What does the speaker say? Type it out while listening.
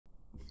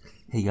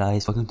Hey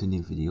guys, welcome to a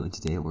new video, and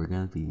today we're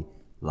going to be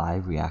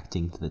live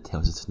reacting to the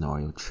Tales of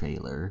Tanorio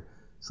trailer.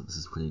 So this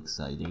is pretty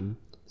exciting,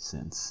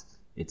 since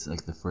it's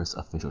like the first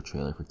official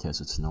trailer for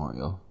Tales of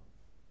Tanorio.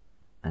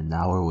 And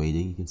now we're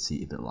waiting. You can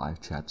see the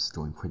live chat's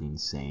going pretty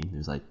insane.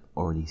 There's like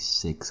already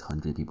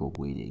 600 people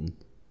waiting.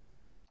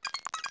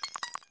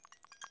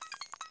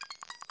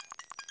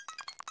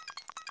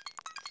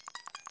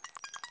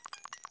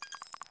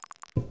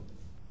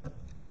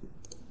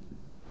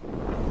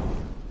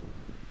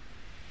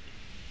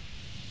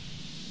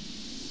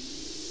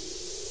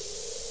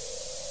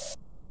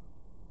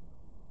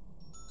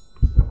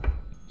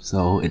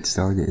 So it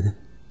started.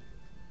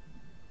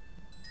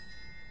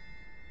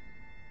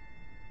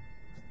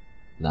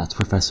 That's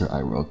Professor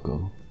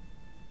Iroko.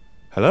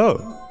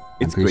 Hello,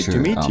 it's great to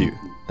meet you.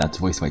 That's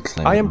voiced by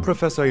Claire. I am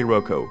Professor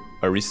Iroko,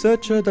 a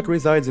researcher that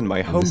resides in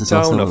my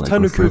hometown of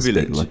Tanuku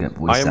village.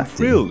 I am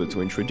thrilled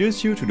to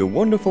introduce you to the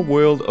wonderful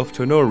world of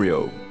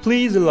Tanorio.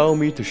 Please allow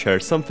me to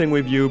share something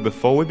with you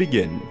before we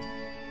begin.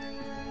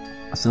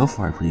 So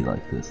far I pretty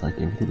like this, like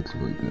everything looks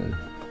really good.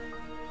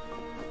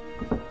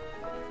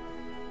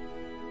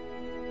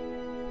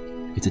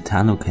 It's a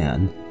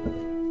Tanocan,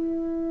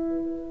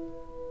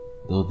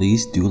 though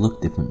these do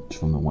look different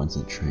from the ones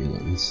in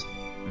trailers.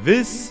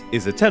 This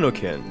is a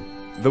Tanocan,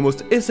 the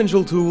most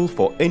essential tool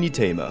for any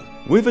tamer.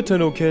 With a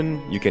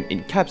Tanocan, you can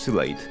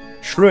encapsulate,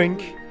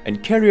 shrink,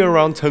 and carry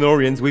around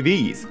Tanorians with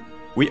ease.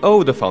 We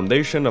owe the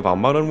foundation of our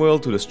modern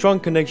world to the strong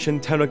connection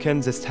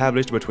Tanokans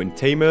established between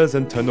tamers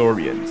and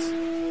Tanorians.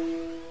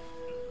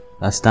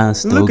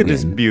 Look at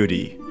this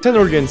beauty.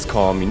 Tanorians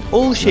come in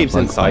all shapes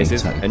and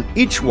sizes, and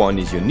each one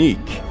is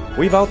unique.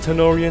 Without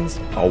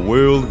Tanorians, our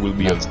world will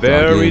be a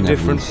very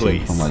different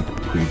place. From like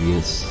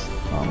previous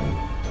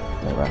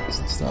directs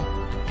and stuff.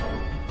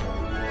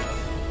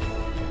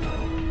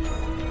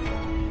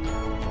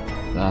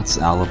 That's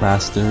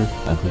Alabaster.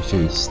 I'm pretty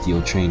sure he's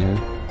Steel Trainer.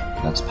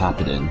 That's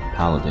Paladin,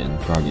 Guardian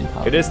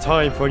Paladin. It is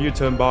time for you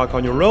to embark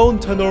on your own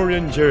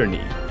Tanorian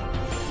journey.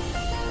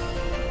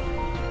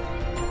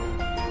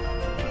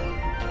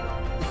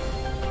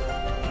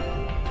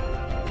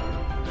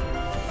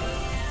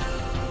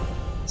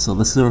 So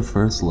this is our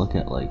first look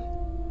at like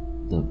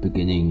the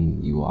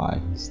beginning UI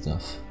and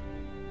stuff.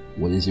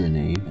 What is your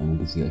name? And we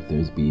can see like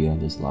there's Bia,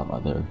 there's a lot of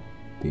other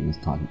famous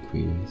content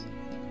creators.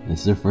 And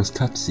this is our first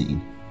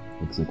cutscene.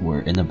 Looks like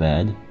we're in a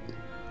bed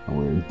and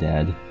we're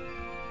dead.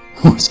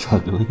 We're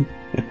struggling.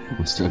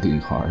 We're struggling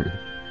hard.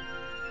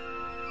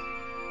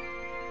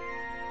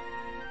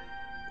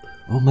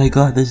 Oh my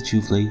god, there's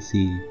Juve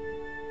Lacey.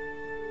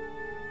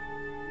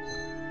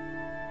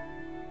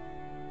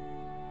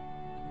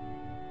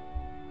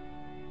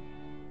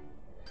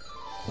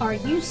 Are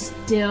you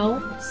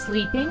still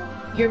sleeping?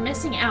 You're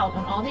missing out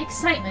on all the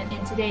excitement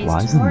in today's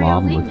Why is the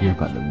mom League looking match.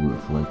 up at the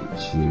roof like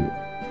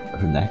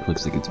her neck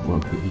looks like it's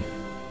broken?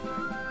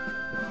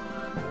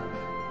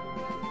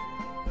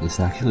 This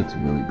actually looks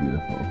really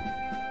beautiful.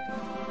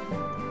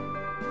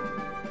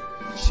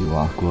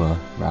 Shiwakwa,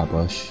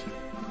 Rabush,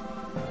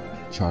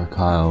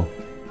 Charkyle.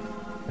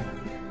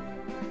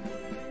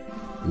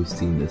 We've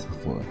seen this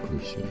before, I'm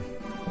pretty sure.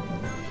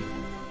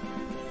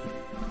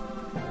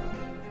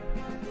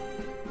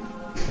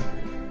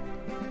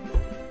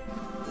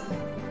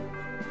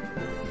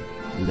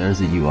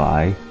 There's a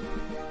UI.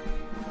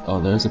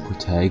 Oh, there's the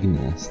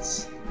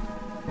protagonists.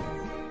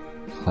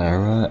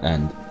 Clara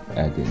and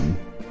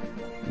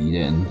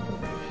Eden.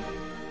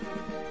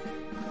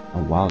 A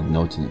wild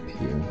note didn't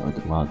appear, or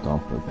the wild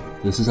dolphin.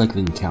 This is like the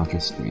encounter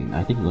screen.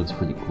 I think it looks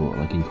pretty cool.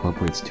 Like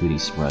incorporates 2D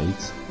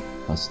sprites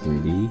plus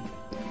 3D.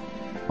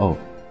 Oh.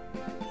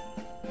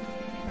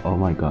 Oh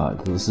my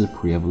god. This is a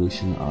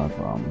pre-evolution of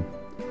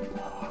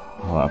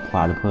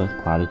platypus,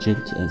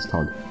 platygent, and it's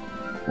called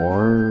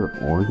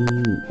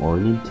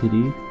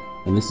Ornitity,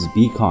 and this is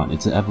Beacon.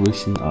 It's an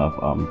evolution of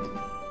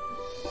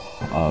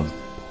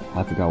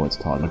I forgot what it's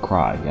called.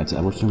 Macry. Yeah, it's an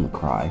evolution of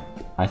Macry.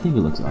 I think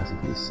it looks honestly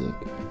pretty sick.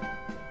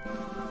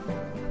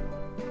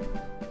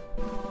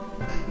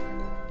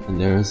 And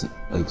there's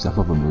an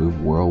example of a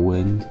move,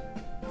 Whirlwind.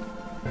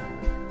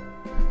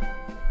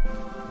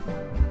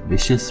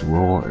 Vicious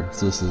Roar.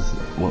 So this is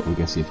what we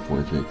guess if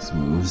Fortrix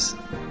moves.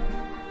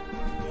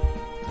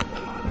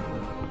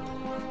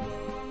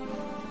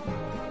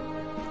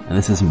 And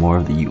this is more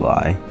of the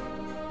UI.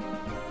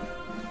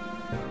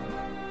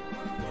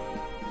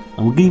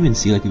 And we can even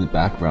see like in the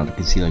background, you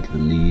can see like the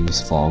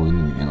leaves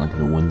falling and like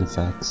the wind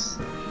effects.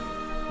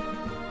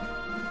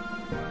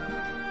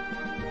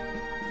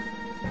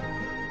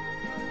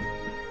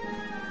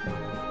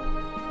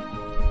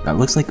 That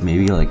looks like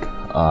maybe like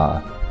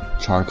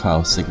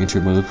Charkyle's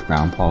signature move,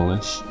 ground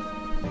polish.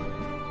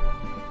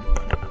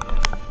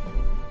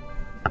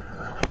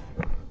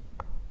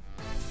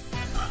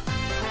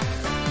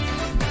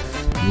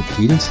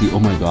 You can see, oh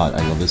my god,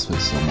 I love this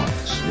place so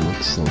much. It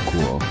looks so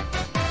cool.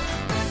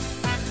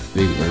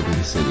 Big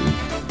urban city.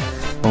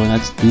 Oh, and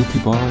that's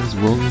Doopy Bar's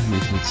rolling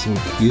mission. It's so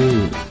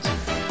cute.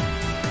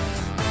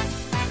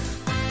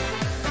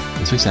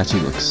 This place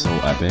actually looks so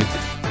epic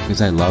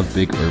because I love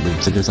big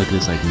urban. So there's like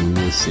this like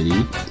moonless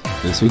city,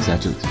 This week's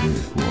actually looks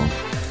really cool.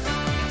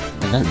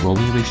 And that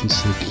rolling animation's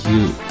so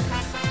cute.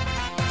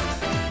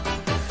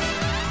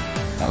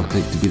 That looks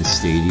like to be the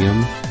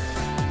stadium.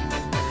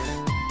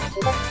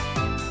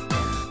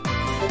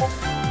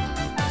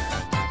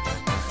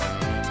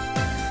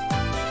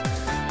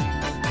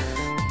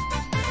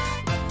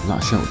 I'm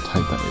not sure what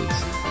type that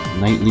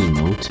is. Nightly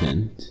no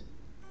tint.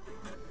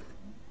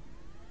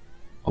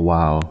 Oh,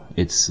 wow,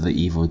 it's the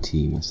Evo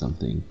team or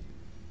something.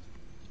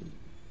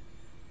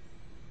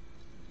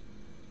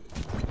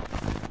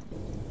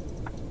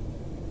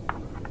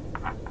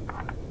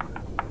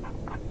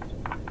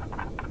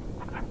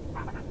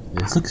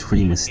 This looks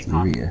pretty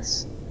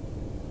mysterious.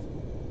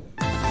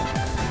 I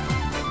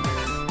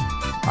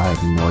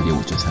have no idea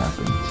what just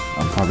happened.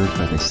 I'm probably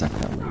gonna dissect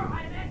that later.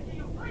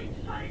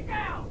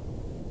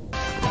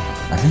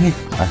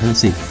 I heard it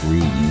say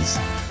freeze.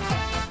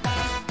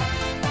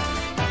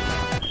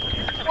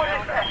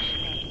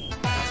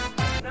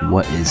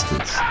 What is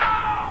this?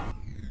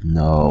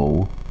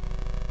 No.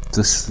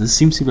 This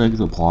seems to be like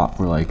the plot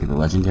for like the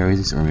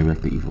legendaries or maybe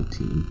like the evil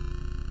team.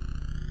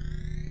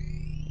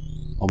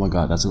 Oh my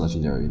god, that's a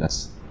legendary.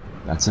 That's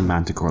a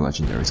Manticore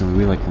legendary. So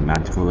maybe like the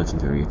Manticore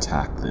legendary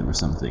attacked them or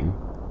something.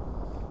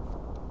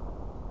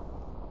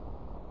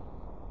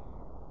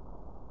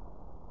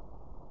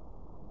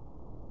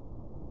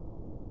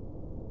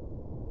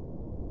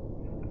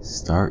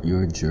 Start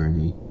your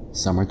journey.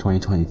 Summer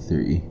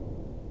 2023.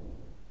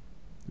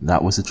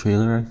 That was a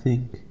trailer, I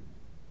think.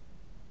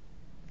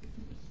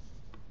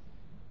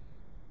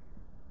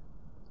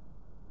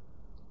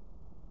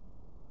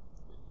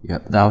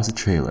 Yep, that was a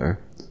trailer.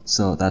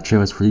 So that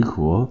trailer was pretty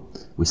cool.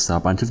 We saw a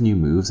bunch of new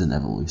moves and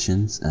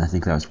evolutions, and I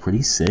think that was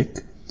pretty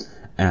sick.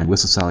 And we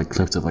also saw like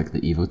clips of like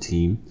the Evo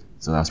team,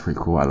 so that was pretty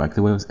cool. I like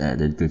the way it was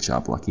edited. Good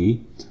job,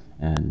 Lucky.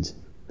 And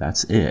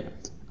that's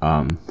it.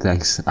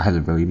 Thanks. I had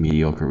a really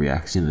mediocre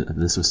reaction.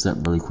 This was set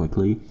really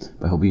quickly,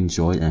 but I hope you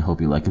enjoyed, and I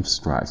hope you like and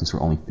subscribe since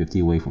we're only 50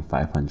 away from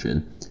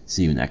 500.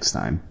 See you next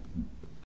time.